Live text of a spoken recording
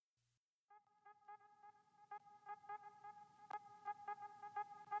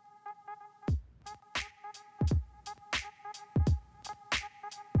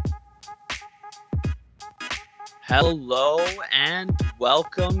Hello and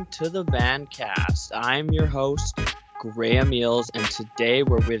welcome to the Vancast. I'm your host, Graham Eels, and today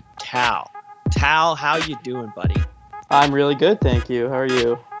we're with Tal. Tal, how you doing, buddy? I'm really good, thank you. How are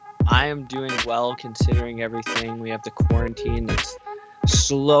you? I am doing well considering everything. We have the quarantine that's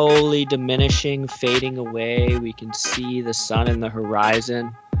slowly diminishing, fading away. We can see the sun in the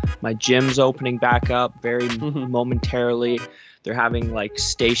horizon. My gym's opening back up very momentarily. They're having like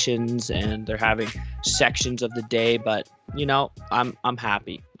stations and they're having sections of the day, but I'm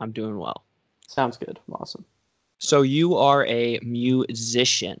happy. I'm doing well. Sounds good. Awesome. So you are a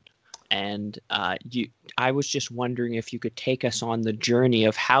musician, and I was just wondering if you could take us on the journey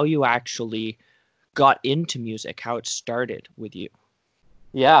of how you actually got into music, how it started with you.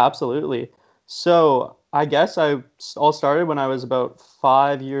 Yeah, absolutely. So I guess I all started when I was about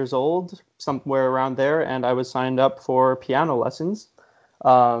 5 years old, somewhere around there, and I was signed up for piano lessons.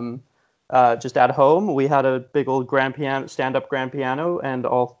 Um, just at home, we had a big old grand piano, stand-up grand piano, and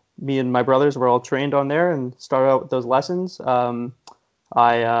all me and my brothers were all trained on there and started out with those lessons. I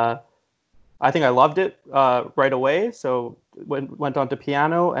I think I loved it right away, so went on to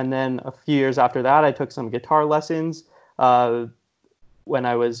piano, and then a few years after that, I took some guitar lessons. Uh, when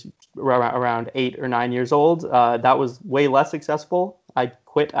I was around 8 or 9 years old. That was way less successful. I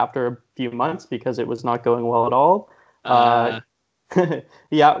quit after a few months because it was not going well at all. Uh, Uh,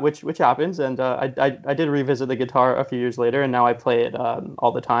 yeah, which happens. And I did revisit the guitar a few years later, and now I play it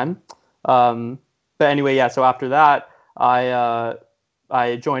all the time. Um, but anyway, yeah. So after that, I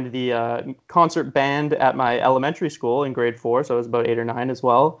joined the concert band at my elementary school in grade 4, so I was about 8 or 9 as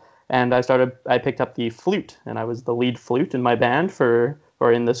well. And I picked up the flute, and I was the lead flute in my band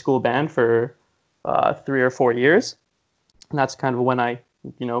or in the school band for 3 or 4 years. And that's kind of when I,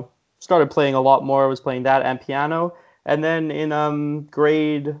 you know, started playing a lot more. I was playing that and piano. And then in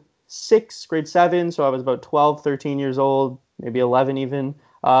grade 6, grade 7, so I was about 12, 13 years old, maybe 11 even.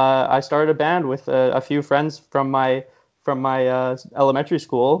 I started a band with a few friends from my elementary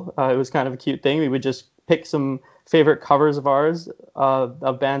school. It was kind of a cute thing. We would just pick some favorite covers of ours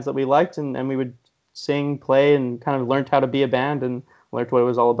of bands that we liked, and we would sing, play, and kind of learned how to be a band and learned what it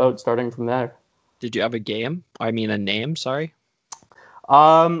was all about starting from there. did you have a game? I mean, a name, sorry.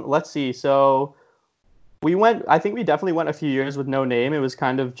 Let's see. So I think we definitely went a few years with no name. It was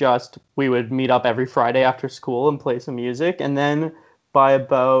kind of just we would meet up every Friday after school and play some music. And then by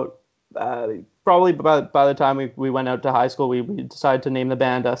about, uh, probably by the time we went out to high school, we decided to name the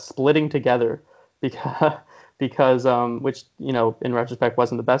band Splitting Together because, which, in retrospect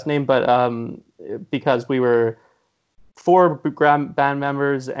wasn't the best name, but because we were four band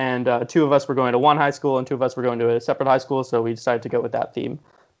members and two of us were going to one high school and two of us were going to a separate high school. So we decided to go with that theme.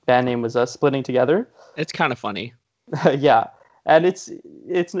 Band name was Splitting Together. It's kind of funny. Yeah, and it's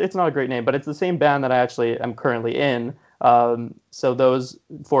not a great name, but it's the same band that I actually am currently in. So those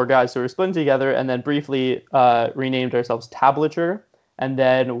four guys who were splitting together, and then briefly renamed ourselves Tablature, and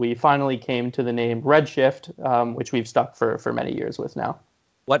then we finally came to the name Redshift, which we've stuck for many years with now.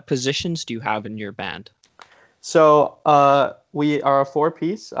 What positions do you have in your band? So we are a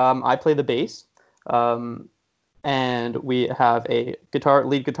four-piece. I play the bass. Um, and we have a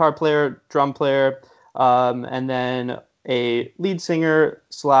lead guitar player, drum player, and then a lead singer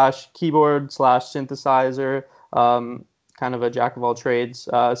slash keyboard slash synthesizer, kind of a jack of all trades.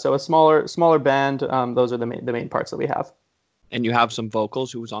 So a smaller band. Those are the main parts that we have. And you have some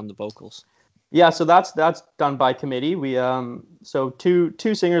vocals. Who's on the vocals? Yeah, so that's done by committee. We so two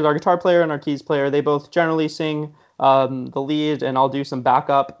singers, our guitar player and our keys player, they both generally sing the lead, and I'll do some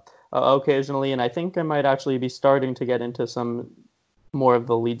backup occasionally. And I think I might actually be starting to get into some more of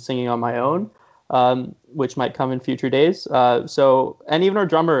the lead singing on my own, which might come in future days. And even our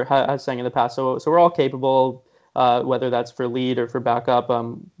drummer has sang in the past, so we're all capable, whether that's for lead or for backup.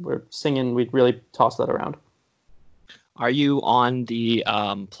 We're singing. We really toss that around. Are you on the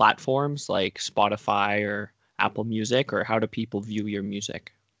platforms like Spotify or Apple Music, or how do people view your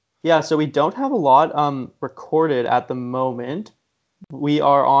music? Yeah, so we don't have a lot recorded at the moment. We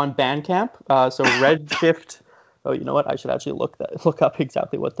are on Bandcamp. So Redshift. Oh, you know what? I should actually look up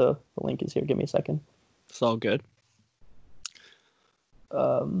exactly what the link is here. Give me a second. It's all good.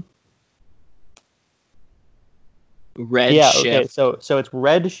 Um, yeah, okay. Redshift. So it's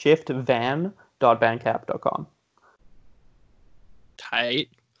redshiftvan.bandcamp.com. Tight.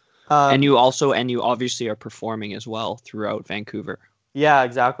 And Um, you obviously are performing as well throughout Vancouver. Yeah,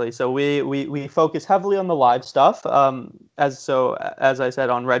 exactly. So we focus heavily on the live stuff. As I said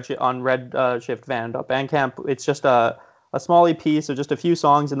on Red Shift Van Bandcamp, it's just a small EP, so just a few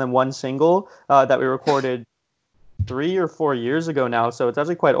songs and then one single that we recorded 3 or 4 years ago now. So it's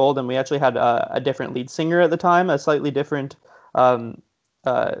actually quite old, and we actually had a different lead singer at the time, a slightly different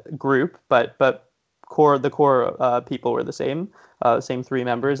group, but core people were the same three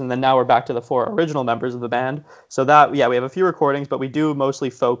members, and then now we're back to the four original members of the band. So that yeah, we have a few recordings, but we do mostly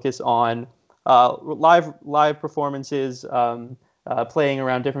focus on live performances, playing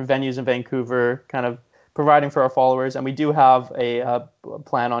around different venues in Vancouver, kind of providing for our followers, and we do have a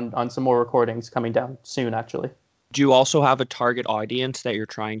plan on some more recordings coming down soon, actually. Do you also have a target audience that you're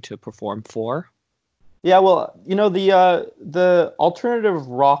trying to perform for? Yeah, well, the alternative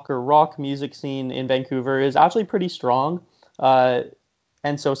rock or rock music scene in Vancouver is actually pretty strong, uh,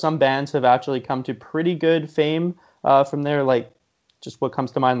 and so some bands have actually come to pretty good fame from there. Like, just what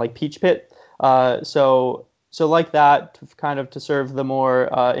comes to mind, like Peach Pit. So like that, kind of to serve the more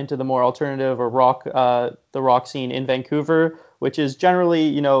into the more alternative or rock the rock scene in Vancouver, which is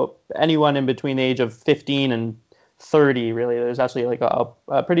generally anyone in between the age of 15 and 30. Really, there's actually like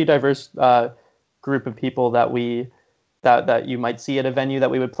a pretty diverse group of people that you might see at a venue that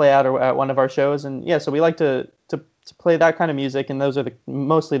we would play at or at one of our shows. And yeah, so we like to play that kind of music, and those are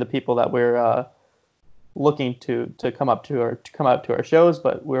mostly the people that we're looking to come out to our shows.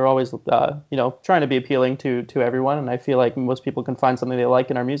 But we're always trying to be appealing to everyone, and I feel like most people can find something they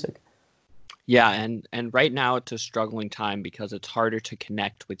like in our music. Yeah, and right now it's a struggling time because it's harder to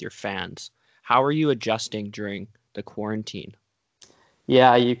connect with your fans. How are you adjusting during the quarantine?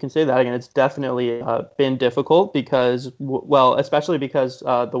 Yeah, you can say that again. It's definitely been difficult because, well, especially because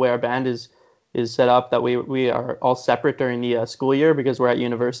the way our band is set up, that we are all separate during the school year because we're at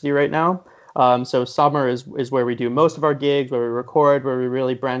university right now. So summer is where we do most of our gigs, where we record, where we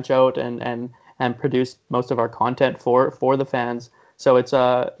really branch out and produce most of our content for the fans. So it's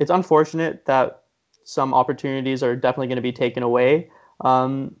unfortunate that some opportunities are definitely going to be taken away.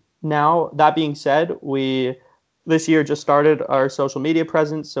 Now, that being said, we this year just started our social media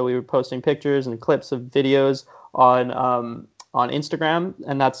presence, so we were posting pictures and clips of videos on Instagram,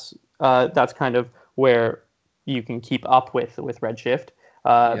 and that's kind of where you can keep up with Redshift.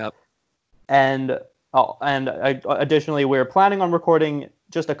 Uh, Yep. and additionally, we're planning on recording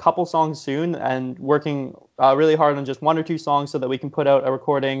just a couple songs soon, and working really hard on just one or two songs so that we can put out a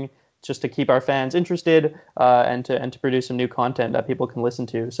recording just to keep our fans interested, and to produce some new content that people can listen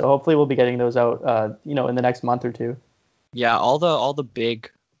to. So hopefully we'll be getting those out in the next month or two. Yeah, all the big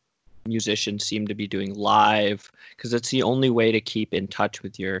musicians seem to be doing live because it's the only way to keep in touch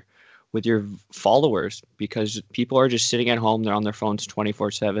with your followers because people are just sitting at home, they're on their phones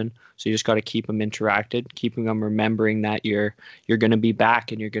 24/7. So you just got to keep them interacted, keeping them remembering that you're going to be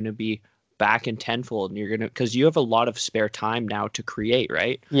back and you're going to be back in tenfold and you're going to because you have a lot of spare time now to create,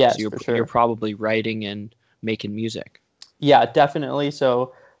 right? So Yes, you're for you're sure. probably writing and making music. Yeah, definitely.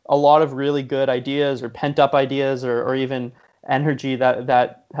 So a lot of really good ideas or pent up ideas, or even energy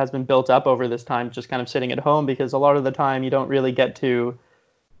that has been built up over this time just kind of sitting at home, because a lot of the time you don't really get to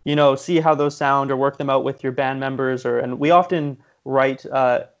see how those sound or work them out with your band members. And we often write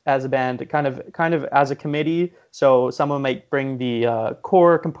as a band, kind of as a committee. So someone might bring the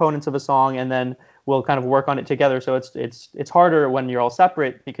core components of a song, and then we'll kind of work on it together. So it's harder when you're all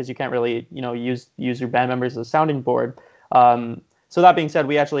separate because you can't really use your band members as a sounding board. So that being said,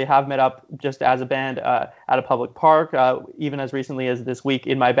 we actually have met up just as a band at a public park, even as recently as this week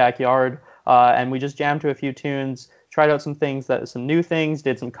in my backyard, and we just jammed to a few tunes, tried out some new things,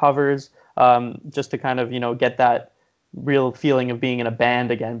 did some covers, just to kind of get that real feeling of being in a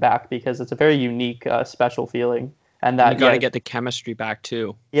band again back, because it's a very unique, special feeling. And And you that, got to yeah, get the chemistry back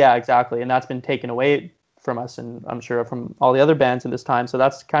too. yeah, exactly. And that's been taken away from us, and I'm sure from all the other bands in this time. So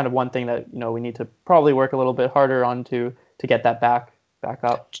that's kind of one thing that we need to probably work a little bit harder on to get that back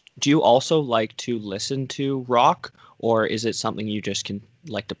up. Do you also like to listen to rock, or is it something you just can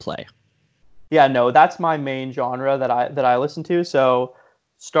like to play? Yeah, no, that's my main genre that I listen to. So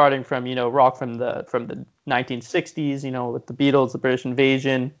starting from rock from the 1960s, with the Beatles, the British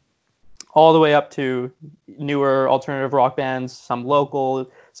Invasion, all the way up to newer alternative rock bands, some local,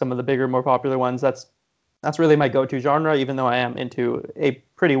 some of the bigger, more popular ones. That's really my go-to genre, even though I am into a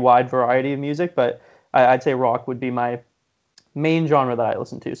pretty wide variety of music. But I'd say rock would be my main genre that I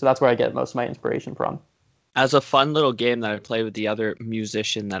listen to. So that's where I get most of my inspiration from. As a fun little game that I played with the other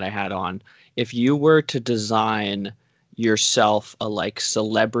musician that I had on, if you were to design yourself a like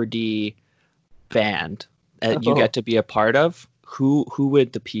celebrity band that you get Oh, to be a part of, who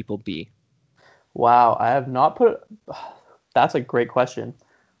would the people be? wow. I have not put. That's a great question.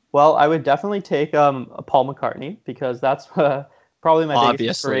 Well, I would definitely take a Paul McCartney because that's probably my biggest Obviously.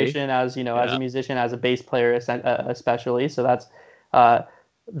 inspiration as as a Yeah. musician, as a bass player, especially. So uh,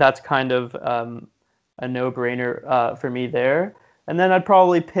 that's kind of a no-brainer for me there. And then I'd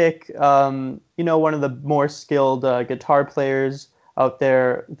probably pick one of the more skilled guitar players out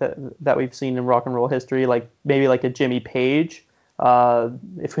there that we've seen in rock and roll history, like maybe like a Jimmy Page.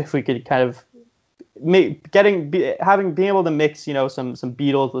 If we could kind of being able to mix some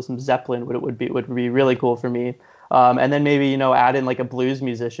Beatles with some Zeppelin would be really cool for me. And then maybe add in like a blues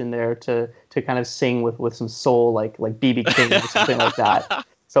musician there to kind of sing with some soul like BB King or something like that.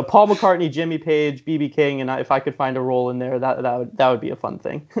 So Paul McCartney, Jimmy Page, BB King, and if I could find a role in there, that would be a fun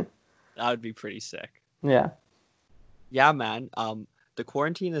thing. That would be pretty sick. Yeah. Yeah, man. The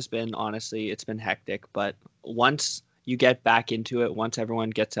quarantine has been, honestly, it's been hectic, but once you get back into it, once everyone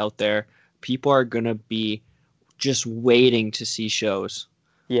gets out there, people are gonna be just waiting to see shows.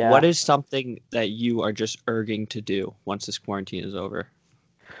 What Yeah. is something that you are just urging to do once this quarantine is over?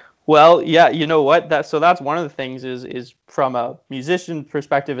 Well, yeah, you know what? That's one of the things is from a musician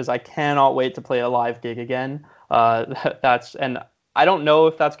perspective is I cannot wait to play a live gig again. And I don't know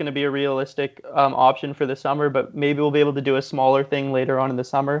if that's going to be a realistic option for the summer, but maybe we'll be able to do a smaller thing later on in the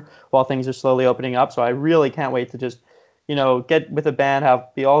summer while things are slowly opening up. So I really can't wait to just, get with a band,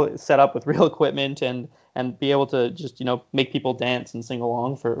 be all set up with real equipment and be able to just, make people dance and sing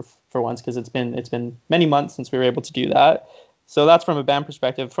along for once because it's been many months since we were able to do that. So that's from a band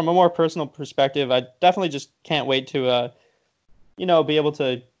perspective. From a more personal perspective, I definitely just can't wait to, be able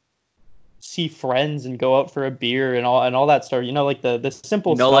to see friends and go out for a beer and all that stuff. Like the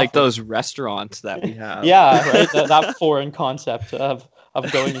simple Like stuff of those restaurants that we have. yeah, right. That foreign concept of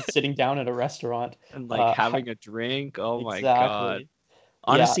going and sitting down at a restaurant. And like Uh, having a drink. Oh my God. exactly.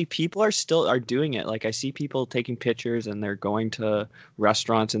 Yeah, Honestly, people are doing it. Like I see people taking pictures and they're going to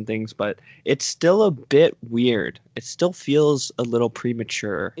restaurants and things, but it's still a bit weird. It still feels a little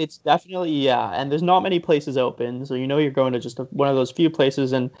premature. it's definitely yeah, and there's not many places open, so you're going to just one of those few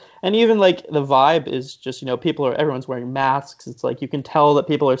places, and even like the vibe is just everyone's wearing masks. It's like you can tell that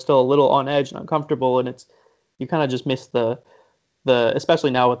people are still a little on edge and uncomfortable, and it's you kind of just miss the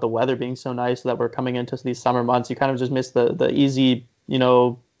especially now with the weather being so nice that we're coming into these summer months. You kind of just miss the easy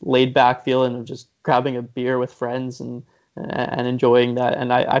laid back feeling of just grabbing a beer with friends and enjoying that.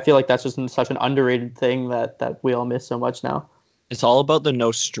 And I feel like that's just such an underrated thing that we all miss so much now. It's all about the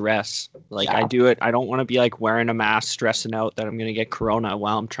no stress. Like I Yeah. do it. I don't want to be like wearing a mask, stressing out that I'm gonna get corona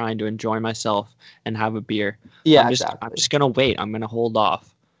while I'm trying to enjoy myself and have a beer. Yeah, I'm exactly. just gonna wait. I'm gonna hold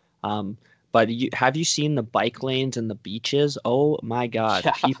off. But have you seen the bike lanes and the beaches? Oh my God,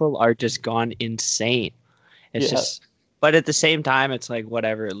 Yeah. people are just gone insane. It's Yeah. just, but at the same time, it's like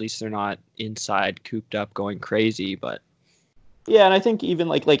whatever. At least they're not inside, cooped up, going crazy. But Yeah, and I think even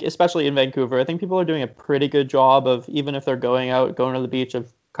like especially in Vancouver, I think people are doing a pretty good job of even if they're going to the beach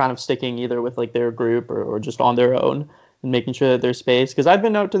of kind of sticking either with like their group or just on their own and making sure that there's space. Because I've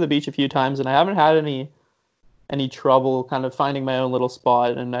been out to the beach a few times and I haven't had any trouble kind of finding my own little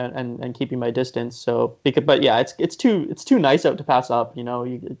spot and keeping my distance. So but yeah, it's too nice out to pass up. You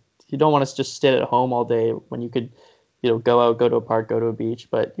don't want to just sit at home all day when you could, go out, go to a park, go to a beach,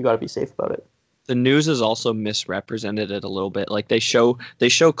 but you got to be safe about it. the news has also misrepresented it a little bit. Like they show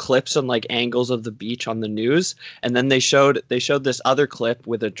clips on like angles of the beach on the news, and then they showed this other clip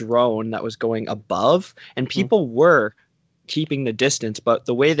with a drone that was going above, and Mm. people were keeping the distance, but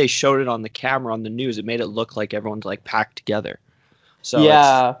the way they showed it on the camera on the news, it made it look like everyone's like packed together. So it's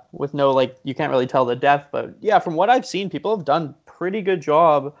Yeah, with no like you can't really tell the depth, but yeah, from what I've seen, people have done pretty good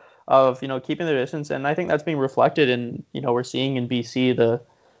job of keeping their distance, and I think that's being reflected in we're seeing in BC the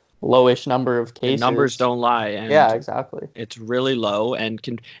lowish number of the numbers cases. don't lie, Yeah, and exactly. it's really low, and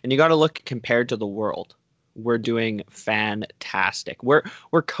you got to look compared to the world. We're doing fantastic. We're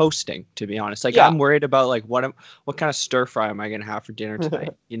coasting, to be honest. Like Yeah. I'm worried about like what kind of stir fry am I gonna have for dinner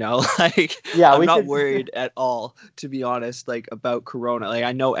tonight? Like Yeah, I'm we not could. worried at all, to be honest. Like about Corona. Like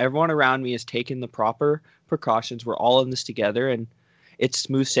I know everyone around me is taking the proper precautions. We're all in this together, and it's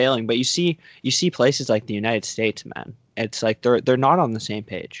smooth sailing. But you see places like the United States, man. It's like they're not on the same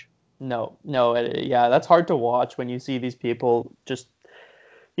page. No, no, yeah, that's hard to watch when you see these people just,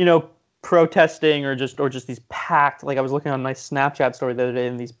 you know, protesting or just these packed. Like I was looking on my Snapchat story the other day,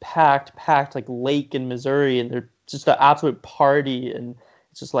 and these packed like lake in Missouri, and they're just an absolute party, and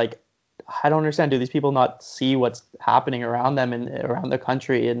it's just like I don't understand. Do these people not see what's happening around them and around the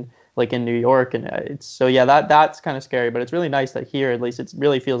country and like in New York? And it's so yeah, that's kind of scary. But it's really nice that here, at least, it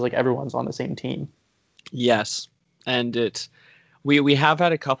really feels like everyone's on the same team. Yes, and it's we have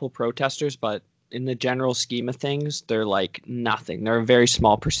had a couple protesters, but in the general scheme of things, they're like nothing. They're a very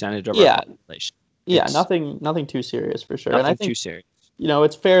small percentage of our Yeah, population. yeah, It's nothing too serious for sure. And I nothing too think, serious.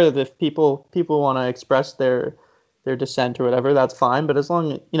 it's fair that if people want to express their dissent or whatever, that's fine. But as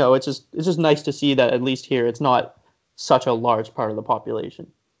long, it's just nice to see that at least here it's not such a large part of the population.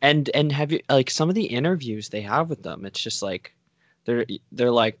 And have you like some of the interviews they have with them? It's just like they're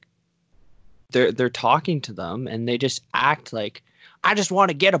they're like they're talking to them and they just act like I just want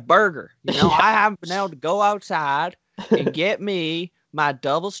to get a burger. Yeah. I haven't been able to go outside and get me my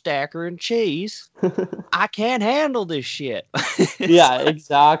double stacker and cheese. I can't handle this shit. It's Yeah, like,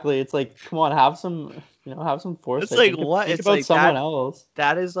 exactly. It's like, come on, have some it's foresight. like Think what? think It's about like someone else.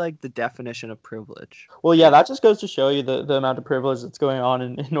 that is like the definition of privilege. Well, yeah, Like, that just goes to show you the amount of privilege that's going on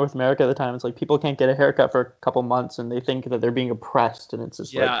in North America at the time. It's like people can't get a haircut for a couple months and they think that they're being oppressed, and it's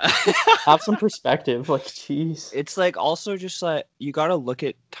just like, yeah. have some perspective. Like, jeez. It's like also just like you got to look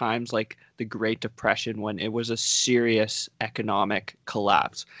at times like the Great Depression when it was a serious economic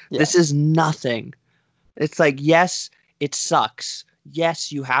collapse. Yeah. This is nothing. It's like, yes, it sucks.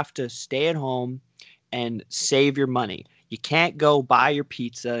 Yes, you have to stay at home and save your money. You can't go buy your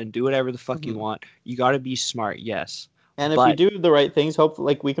pizza and do whatever the fuck you Mhm. want. You got to be smart, yes. And if you But do the right things, hopefully,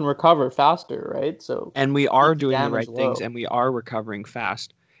 like, we can recover faster, right? So and we are keep the doing the damage right things low. and we are recovering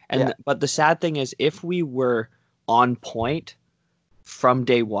fast. Yeah. But the sad thing is if we were on point from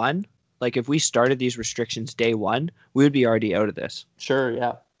day one, like if we started these restrictions day one, we would be already out of this. Sure.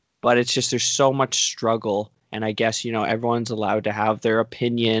 Yeah. But it's just there's so much struggle, and I guess everyone's allowed to have their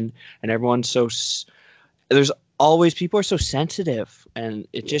opinion, and everyone's there's always people are so sensitive, and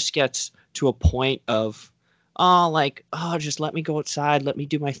it just gets to a point of just let me go outside, let me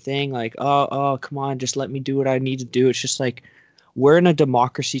do my thing, like oh come on, just let me do what I need to do. It's just like we're in a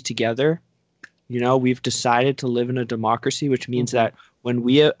democracy together. We've decided to live in a democracy, which means Mhm. that when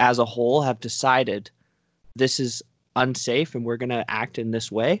we as a whole have decided this is unsafe and we're going to act in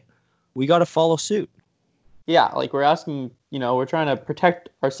this way, we got to follow suit. Yeah, like we're asking, we're trying to protect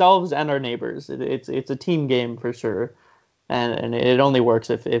ourselves and our neighbors. It's a team game for sure, and it only works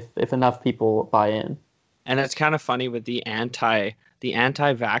if enough people buy in. And it's kind of funny with the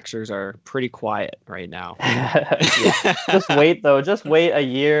anti-vaxxers are pretty quiet right now. Yeah, just wait though. Just wait a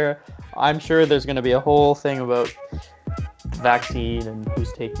year. I'm sure there's going to be a whole thing about vaccine and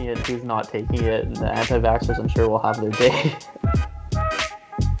who's taking it, who's not taking it, and the anti-vaxxers, I'm sure, will have their day.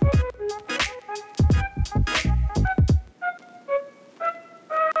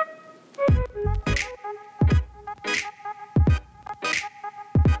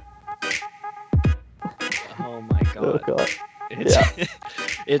 Oh my Oh god. God. It's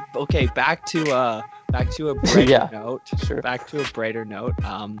Yeah. okay, back to a brighter Yeah, note. sure. Back to a brighter note.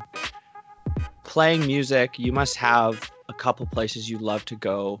 Playing music, you must have a couple places you love to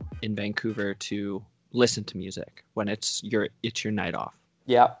go in Vancouver to listen to music when it's your night off.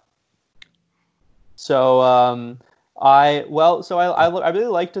 Yeah. So I really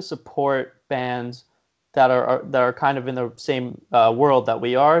like to support bands that are kind of in the same world that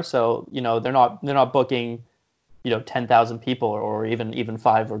we are. So they're not booking 10,000 people or even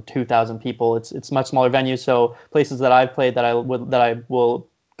 5 or 2,000 people. It's much smaller venues. So places that I've played that I will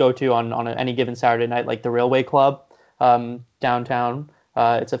go to on any given Saturday night, like the Railway Club downtown.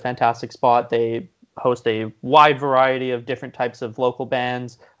 It's a fantastic spot. They host a wide variety of different types of local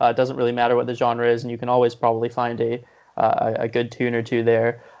bands. It doesn't really matter what the genre is, and you can always probably find a good tune or two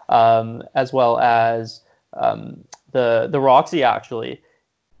there, as well as the Roxy actually.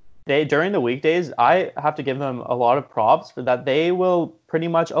 They during the weekdays, I have to give them a lot of props for that. They will pretty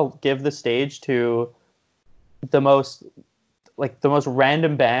much give the stage to the most the most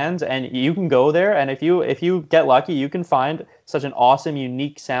random bands, and you can go there, and if you get lucky, you can find such an awesome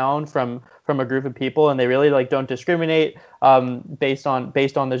unique sound from a group of people, and they really don't discriminate based on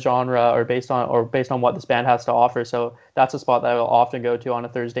the genre or based on what this band has to offer. So that's a spot that I will often go to on a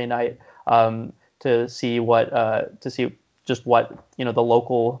Thursday night, to see just what the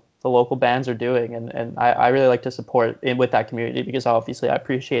local bands are doing, and I really like to support with that community, because obviously I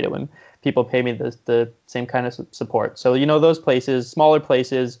appreciate it when people pay me the same kind of support. So those places, smaller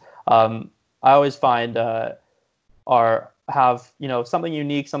places, I always find have something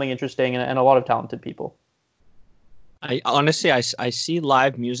unique, something interesting, and a lot of talented people. I honestly, I see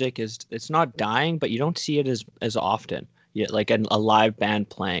live music as it's not dying, but you don't see it as often. Yeah, like a live band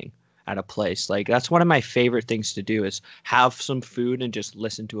playing at a place. Like that's one of my favorite things to do is have some food and just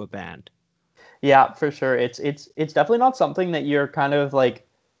listen to a band. Yeah, for sure. It's definitely not something that you're kind of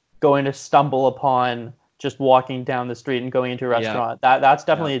going to stumble upon just walking down the street and going into a Yeah, restaurant. That's yeah.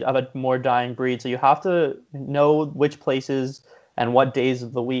 definitely of a more dying breed. So you have to know which places and what days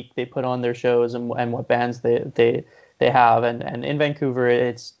of the week they put on their shows, and what bands they have. And in Vancouver,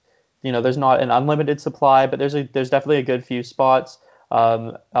 it's, there's not an unlimited supply, but there's definitely a good few spots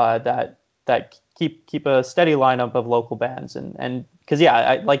that keep a steady lineup of local bands. And because,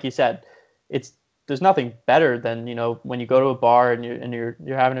 yeah, like you said, there's nothing better than, when you go to a bar and you're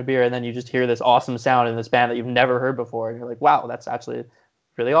having a beer, and then you just hear this awesome sound in this band that you've never heard before, and you're like, wow, that's actually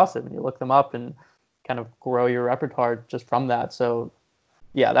really awesome. And you look them up and kind of grow your repertoire just from that. So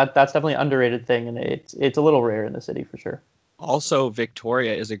yeah, that's definitely an underrated thing, and it's a little rare in the city for sure. Also,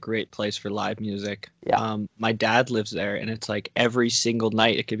 Victoria is a great place for live music. Yeah. My dad lives there, and it's like every single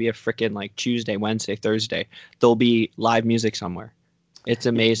night. It could be a freaking like Tuesday, Wednesday, Thursday. There'll be live music somewhere. It's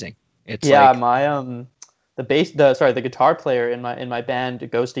amazing. It's Yeah, like my the guitar player in my band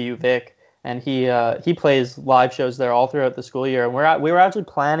goes to UVic, and he plays live shows there all throughout the school year. And we were actually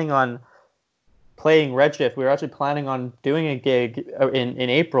planning on playing Redshift. We were actually planning on doing a gig in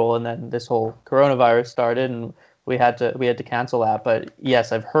April, and then this whole coronavirus started, and we had to cancel that. But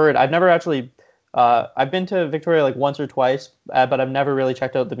yes, I've never actually I've been to Victoria like once or twice, but I've never really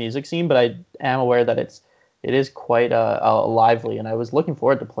checked out the music scene. But I am aware that it is quite lively, and I was looking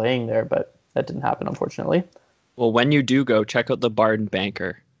forward to playing there, but that didn't happen, unfortunately. well, when you do go, check out the Barden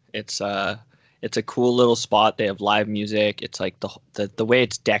Banker. It's a cool little spot. They have live music. It's like the way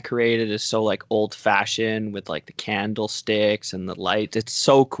it's decorated is so like old fashioned with like the candlesticks and the lights. It's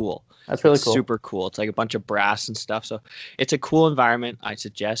so cool. That's really It's cool. super cool. It's like a bunch of brass and stuff. So it's a cool environment. I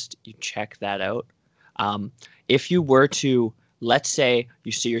suggest you check that out. Um, if you were to, let's say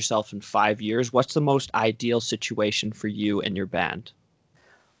you see yourself in 5 years, what's the most ideal situation for you and your band?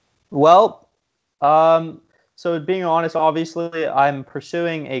 Well, so being honest, obviously, I'm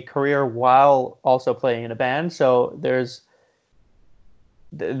pursuing a career while also playing in a band. So there's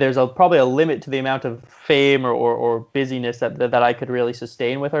probably a limit to the amount of fame or busyness that I could really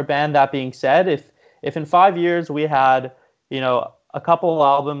sustain with our band. That being said, if in 5 years we had, a couple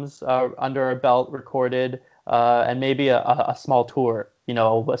albums under our belt recorded, and maybe a small tour,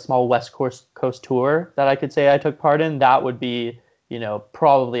 a small West Coast tour that I could say I took part in, that would be,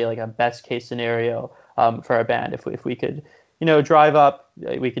 probably like a best case scenario for our band. If we could, drive up,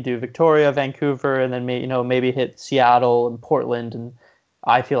 we could do Victoria, Vancouver, and then maybe hit Seattle and Portland. And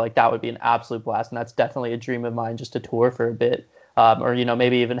I feel like that would be an absolute blast, and that's definitely a dream of mine, just to tour for a bit, or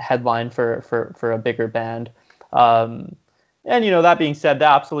maybe even headline for a bigger band. Um, and that being said, the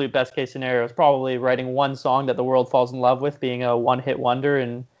absolute best case scenario is probably writing one song that the world falls in love with, being a one-hit wonder,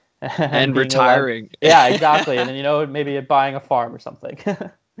 and And being a live. retiring. Yeah, exactly. And then maybe buying a farm or something.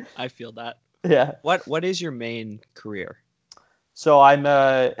 I feel that. Yeah. What is your main career? So I'm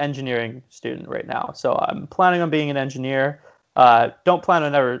a engineering student right now. So I'm planning on being an engineer. Don't plan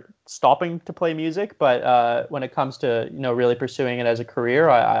on ever stopping to play music, but when it comes to really pursuing it as a career,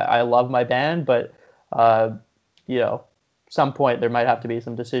 I love my band, but uh, you know, some point there might have to be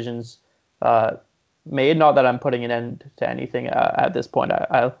some decisions uh, made. Not that I'm putting an end to anything at this point.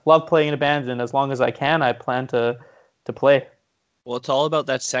 I love playing in a band, and as long as I can, I plan to play. Well, it's all about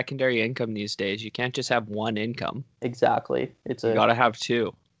that secondary income these days. You can't just have one income. Exactly. It's You a got to have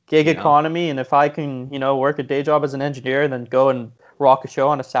two, gig you know? economy, and if I can, work a day job as an engineer and then go and rock a show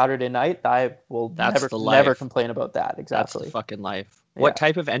on a Saturday night, I will That's never the never life. complain about that. That's the Exactly. fucking life. Yeah. What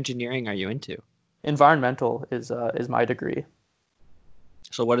type of engineering are you into? Environmental is my degree.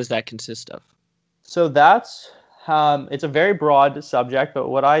 So what does that consist of? So that's it's a very broad subject, but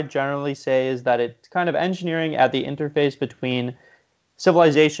what I generally say is that it's kind of engineering at the interface between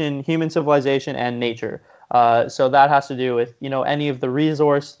civilization, human civilization, and nature. So that has to do with any of the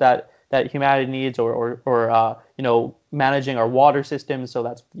resource that humanity needs, or managing our water systems. So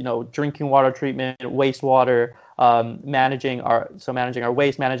that's drinking water treatment, wastewater, managing our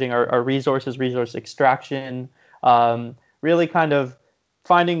waste, managing our resources, resource extraction. Really kind of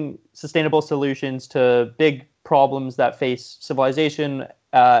finding sustainable solutions to big problems that face civilization,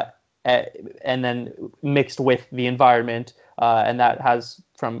 and then mixed with the environment, and that has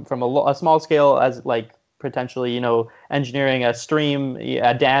from a small scale, as like potentially engineering a stream,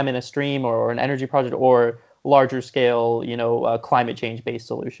 a dam in a stream, or an energy project, or larger scale climate change based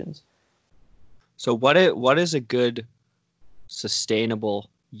solutions. So what is a good sustainable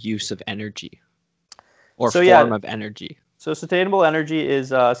use of energy or So yeah, form of energy? so sustainable energy is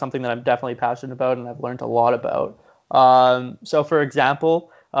something that I'm definitely passionate about, and I've learned a lot about. So for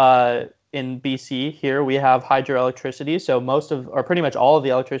example, in BC here we have hydroelectricity. So most of, or pretty much all of the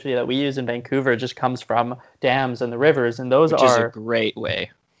electricity that we use in Vancouver just comes from dams and the rivers, and those Which is a are, great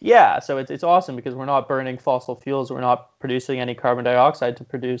way. yeah. So it's awesome because we're not burning fossil fuels, we're not producing any carbon dioxide to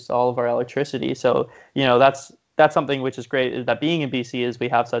produce all of our electricity. So that's something which is great, is that being in BC is we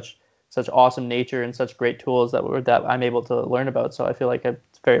have such awesome nature and such great tools that I'm able to learn about. So I feel like I'm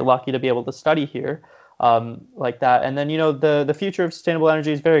very lucky to be able to study here, like that. And then, the future of sustainable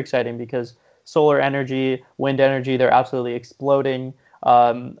energy is very exciting because solar energy, wind energy, they're absolutely exploding.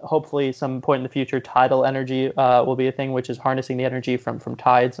 Hopefully, some point in the future, tidal energy will be a thing, which is harnessing the energy from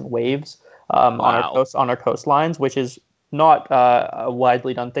tides and waves Wow. on our coastlines, which is not a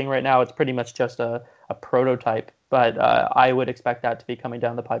widely done thing right now. It's pretty much just a prototype, but I would expect that to be coming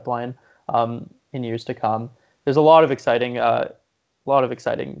down the pipeline in years to come. There's a lot of exciting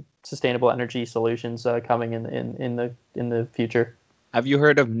sustainable energy solutions coming in the future. Have you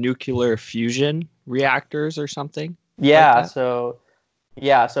heard of nuclear fusion reactors or something like Yeah, that?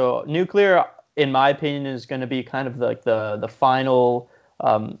 so nuclear, in my opinion, is going to be kind of like the final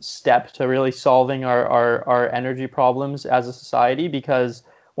step to really solving our energy problems as a society. Because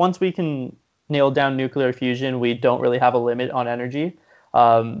once we can nail down nuclear fusion, we don't really have a limit on energy.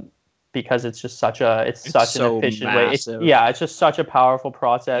 Um, because it's just it's It's such an so efficient way. massive. It's just such a powerful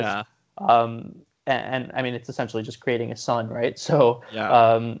process. Yeah. And I mean, it's essentially just creating a sun, right? So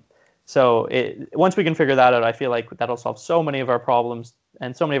Yeah. once we can figure that out, I feel like that'll solve so many of our problems,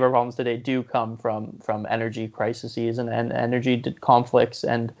 and so many of our problems today do come from energy crises and energy conflicts,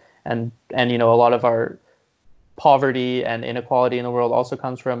 and a lot of our poverty and inequality in the world also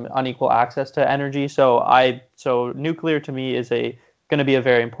comes from unequal access to energy. So nuclear to me is a going to be a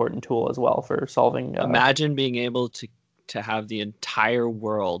very important tool as well for solving. Imagine being able to have the entire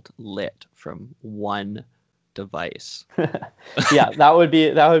world lit from one device. Yeah, that would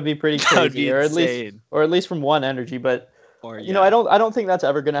be pretty That would crazy, be insane. or at least from one energy. But Or I yeah. don't think that's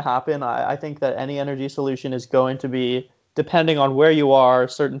ever going to happen. I think that any energy solution is going to be depending on where you are.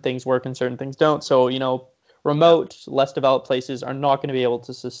 Certain things work and certain things don't. So Yeah. remote, less developed places are not going to be able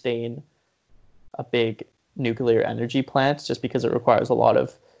to sustain a big nuclear energy plant just because it requires a lot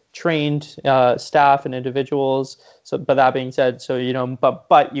of trained staff and individuals. So, but that being said,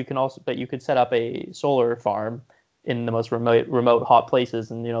 but you could set up a solar farm in the most remote hot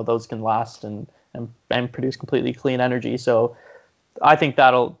places, and those can last and produce completely clean energy. So I think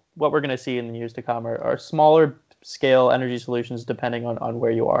that'll what we're going to see in the years to come are smaller scale energy solutions depending on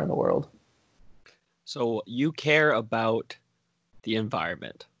where you are in the world. So you care about the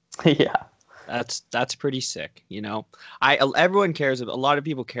environment. Yeah. That's pretty sick, you know. I Everyone cares about, a lot of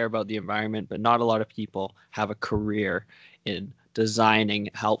people care about the environment, but not a lot of people have a career in designing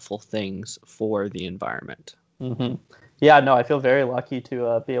helpful things for the environment. hmm Yeah, no, I feel very lucky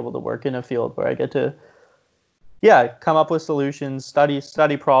to be able to work in a field where I get to, yeah, come up with solutions,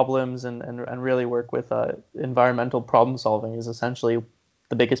 study problems, and really work with environmental problem solving is essentially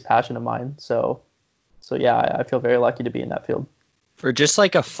the biggest passion of mine. So yeah, I feel very lucky to be in that field. For just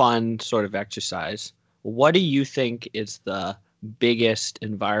like a fun sort of exercise, what do you think is the biggest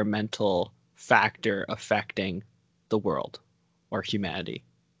environmental factor affecting the world or humanity?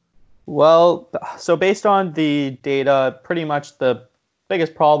 Well, so based on the data, pretty much the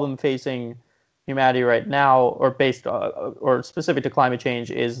biggest problem facing humanity right now, or specific to climate change,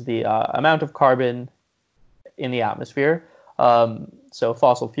 is the amount of carbon in the atmosphere. So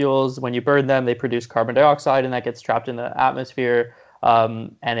fossil fuels, when you burn them, they produce carbon dioxide, and that gets trapped in the atmosphere,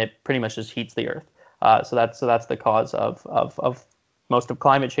 and it pretty much just heats the earth. So that's the cause of most of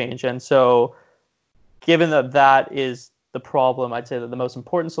climate change. And so, given that that is the problem, I'd say that the most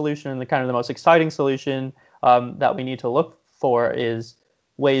important solution and the kind of the most exciting solution that we need to look for is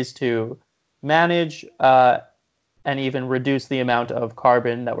ways to manage and even reduce the amount of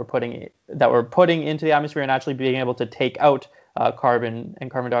carbon that we're putting into the atmosphere, and actually being able to take out carbon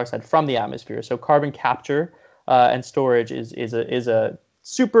and carbon dioxide from the atmosphere. So carbon capture and storage is a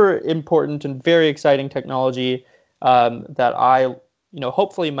super important and very exciting technology that I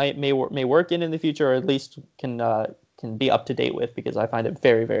hopefully may work in the future, or at least can be up to date with, because I find it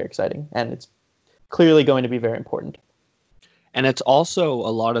very, very exciting, and it's clearly going to be very important. And it's also,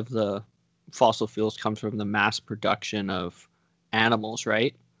 a lot of the fossil fuels comes from the mass production of animals,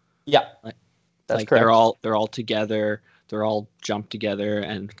 right? Yeah, Like, that's like they're correct. all they're all together, they're all jumped together,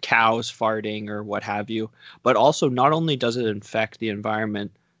 and cows farting or what have you. But also, not only does it infect the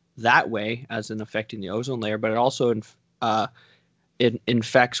environment that way, as in affecting the ozone layer, but it also it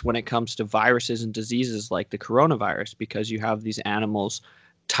infects when it comes to viruses and diseases like the coronavirus, because you have these animals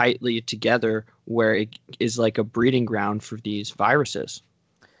tightly together where it is like a breeding ground for these viruses.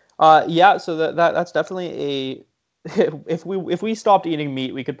 Yeah, so that's definitely a if we stopped eating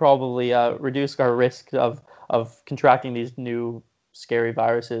meat, we could probably reduce our risk of contracting these new scary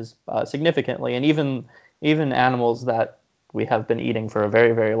viruses significantly, and even animals we have been eating for a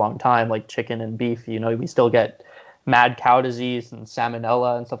very, very long time, like chicken and beef. We still get mad cow disease and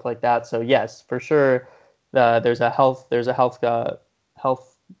salmonella and stuff like that. So yes, for sure, there's a health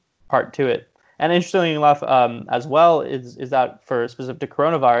part to it. And interestingly enough, as well, is that for specific to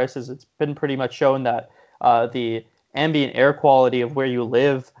coronavirus, is it's been pretty much shown that the ambient air quality of where you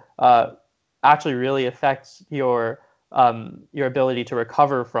live actually really affects your ability to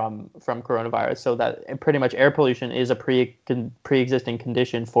recover from coronavirus. So that pretty much air pollution is a pre-existing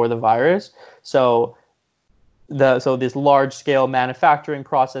condition for the virus. So these large scale manufacturing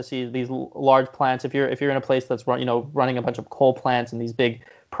processes, these large plants, if you're in a place that's running a bunch of coal plants and these big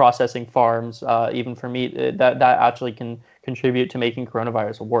processing farms, even for meat, that actually can contribute to making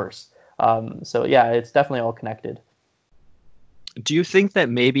coronavirus worse. So yeah, it's definitely all connected. Do you think that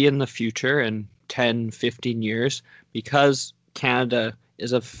maybe in the future, in 10, 15 years, because Canada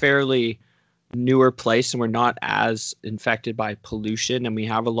is a fairly newer place and we're not as infected by pollution and we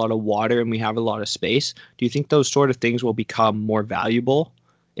have a lot of water and we have a lot of space, do you think those sort of things will become more valuable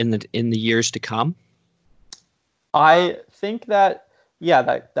in the years to come? I think that, yeah,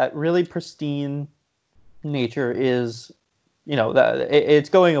 that really pristine nature is, that it's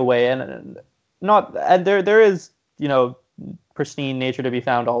going away, and there is, pristine nature to be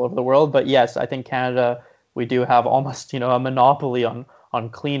found all over the world. But yes, I think Canada, we do have almost, a monopoly on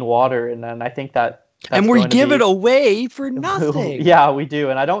clean water, and I think that's and we give it away for nothing. Yeah, we do,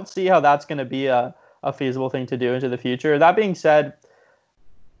 and I don't see how that's going to be a feasible thing to do into the future. That being said,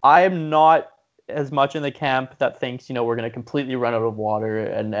 I am not as much in the camp that thinks we're going to completely run out of water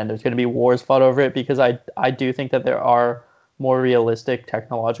and there's going to be wars fought over it, because I do think that there are more realistic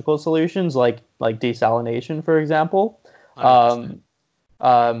technological solutions like desalination, for example. So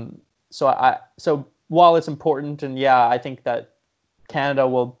while it's important, and yeah, I think that Canada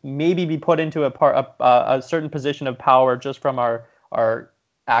will maybe be put into a certain position of power just from our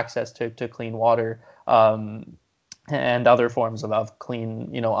access to clean water, and other forms of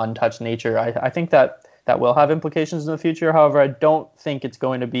clean, untouched nature. I think that will have implications in the future. However, I don't think it's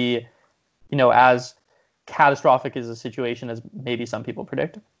going to be, as catastrophic as a situation as maybe some people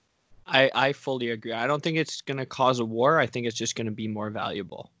predict. I fully agree. I don't think it's going to cause a war. I think it's just going to be more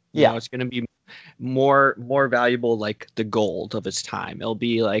valuable. It's going to be more valuable, like the gold of its time. It'll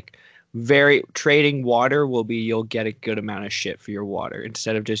be like trading water will be, you'll get a good amount of shit for your water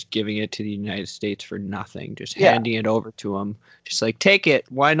instead of just giving it to the United States for nothing, just handing it over to them. Just like, take it.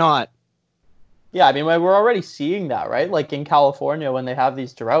 Why not? Yeah, I mean, we're already seeing that, right? Like in California, when they have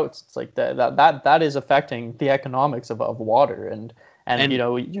these droughts, it's like that is affecting the economics of water, and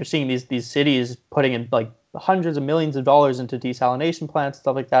you're seeing these cities putting in like hundreds of millions of dollars into desalination plants,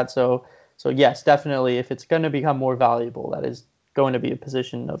 stuff like that. So yes, definitely, if it's going to become more valuable, that is going to be a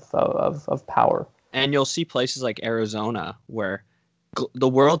position of power. And you'll see places like Arizona where the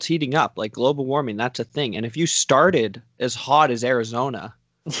world's heating up, like global warming, that's a thing. And if you started as hot as Arizona,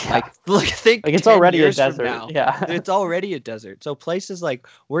 think it's already a desert. Now, it's already a desert. So places like,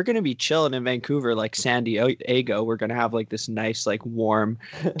 we're going to be chilling in Vancouver, like San Diego, we're going to have like this nice, like warm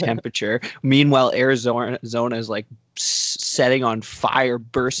temperature. Meanwhile, Arizona is like setting on fire,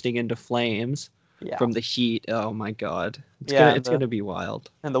 bursting into flames from the heat. Oh my God. It's going to be wild.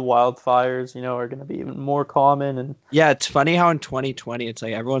 And the wildfires, are going to be even more common. And yeah, it's funny how in 2020, it's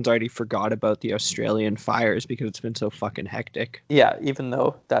like everyone's already forgot about the Australian fires because it's been so fucking hectic. Yeah, even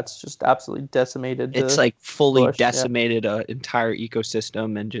though that's just absolutely decimated. It's like fully decimated an entire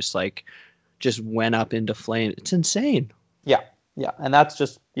ecosystem and just went up into flame. It's insane. Yeah. And that's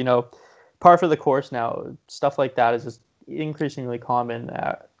just, par for the course now. Stuff like that is just increasingly common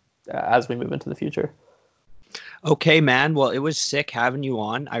as we move into the future. Okay, man. Well, it was sick having you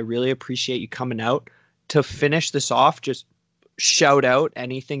on. I really appreciate you coming out. To finish this off, just shout out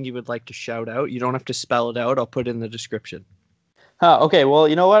anything you would like to shout out. You don't have to spell it out. I'll put it in the description. Okay, well,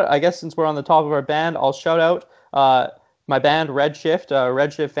 you know what? I guess since we're on the top of our band, I'll shout out my band Redshift,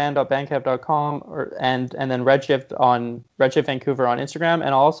 redshiftband.bandcamp.com, and then Redshift on Redshift Vancouver on Instagram, and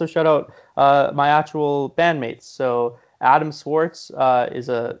I'll also shout out my actual bandmates. So Adam Swartz is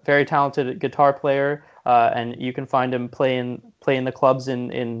a very talented guitar player, and you can find him playing the clubs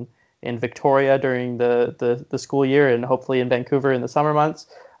in Victoria during the school year, and hopefully in Vancouver in the summer months.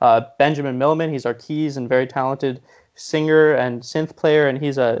 Benjamin Millman, he's our keys and very talented singer and synth player, and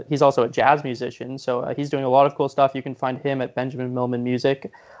he's also a jazz musician. So he's doing a lot of cool stuff. You can find him at Benjamin Millman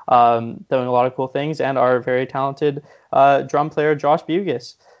Music, doing a lot of cool things, and our very talented drum player Josh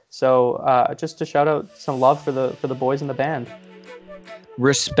Bugis. So just to shout out some love for the boys in the band.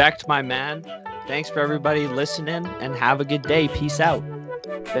 Respect, my man. Thanks for everybody listening, and have a good day. Peace out.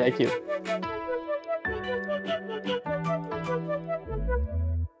 Thank you.